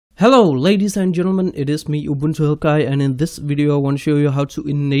Hello ladies and gentlemen, it is me Ubuntu Help Guy, and in this video I want to show you how to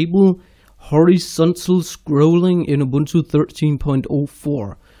enable horizontal scrolling in Ubuntu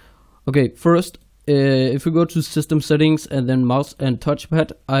 13.04. Okay, first if we go to system settings and then mouse and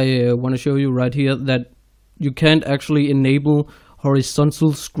touchpad, I want to show you right here that you can't actually enable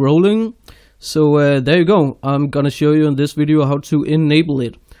horizontal scrolling. So there you go, I'm gonna show you in this video how to enable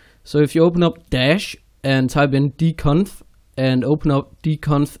it. So if you open up dash and type in dconf and open up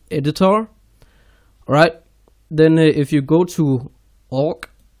dconf-editor, alright, then if you go to org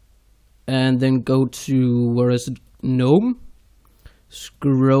and then go to, where is it, gnome,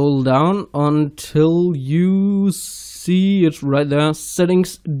 scroll down until you see it's right there,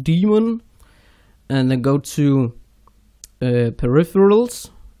 settings-daemon, and then go to peripherals,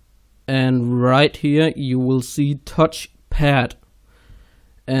 and right here you will see touchpad,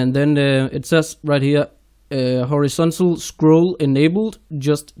 and then it says right here horizontal scroll enabled.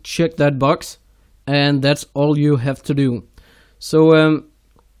 Just check that box and that's all you have to do. So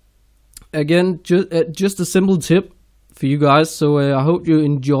again, just a simple tip for you guys. So I hope you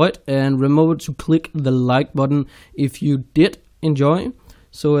enjoyed, and remember to click the like button if you did enjoy.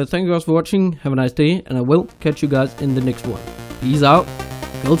 So thank you guys for watching, have a nice day, and I will catch you guys in the next one. Peace out,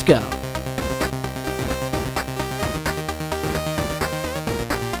 go Scout.